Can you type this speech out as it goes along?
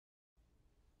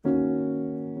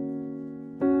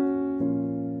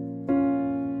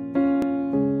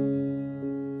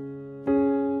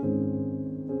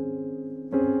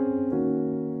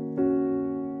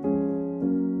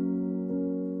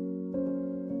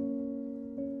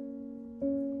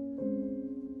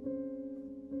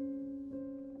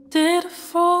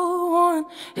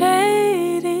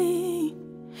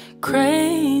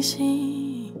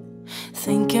crazy,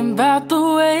 thinking about the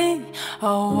way I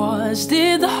was.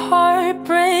 Did the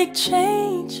heartbreak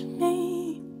change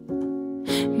me?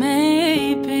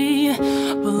 Maybe,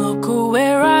 but look at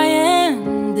where I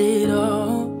ended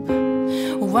up.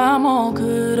 Oh, I'm all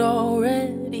good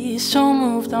already, so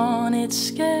moved on, it's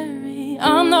scary.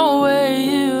 I'm not where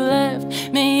you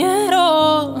left me at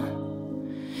all.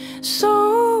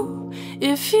 So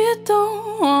if you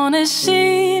don't wanna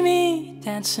see me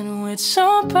dancing with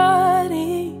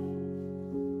somebody,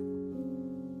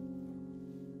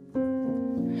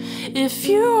 if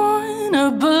you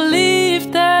wanna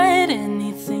believe that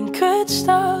anything could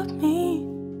stop me,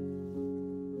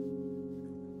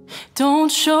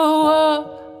 don't show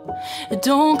up,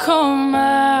 don't come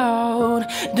out,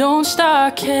 don't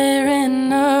start caring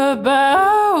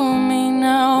about me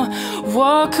now.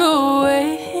 Walk away,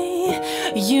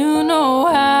 you know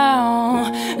how.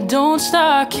 Don't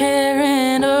start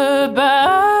caring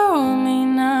about me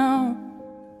now.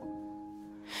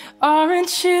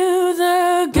 Aren't you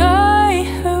the guy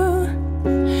who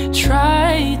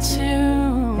tried to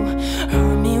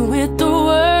hurt me with the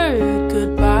word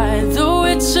goodbye? Though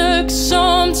it took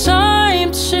some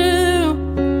time to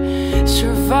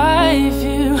survive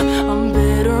you, I'm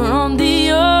better on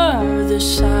the other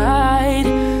side.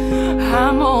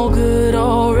 I'm all good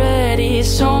already,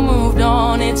 so moved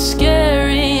on, it's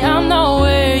scary. I'm not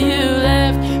where you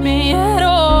left me at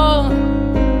all.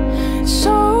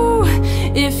 So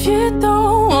if you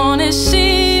don't wanna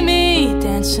see me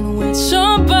dancing with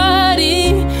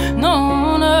somebody,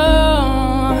 no, no.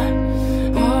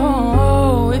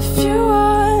 Oh, if you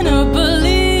wanna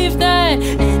believe that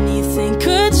anything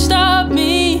could stop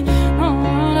me, no,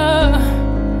 no.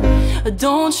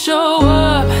 Don't show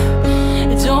up,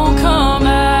 don't come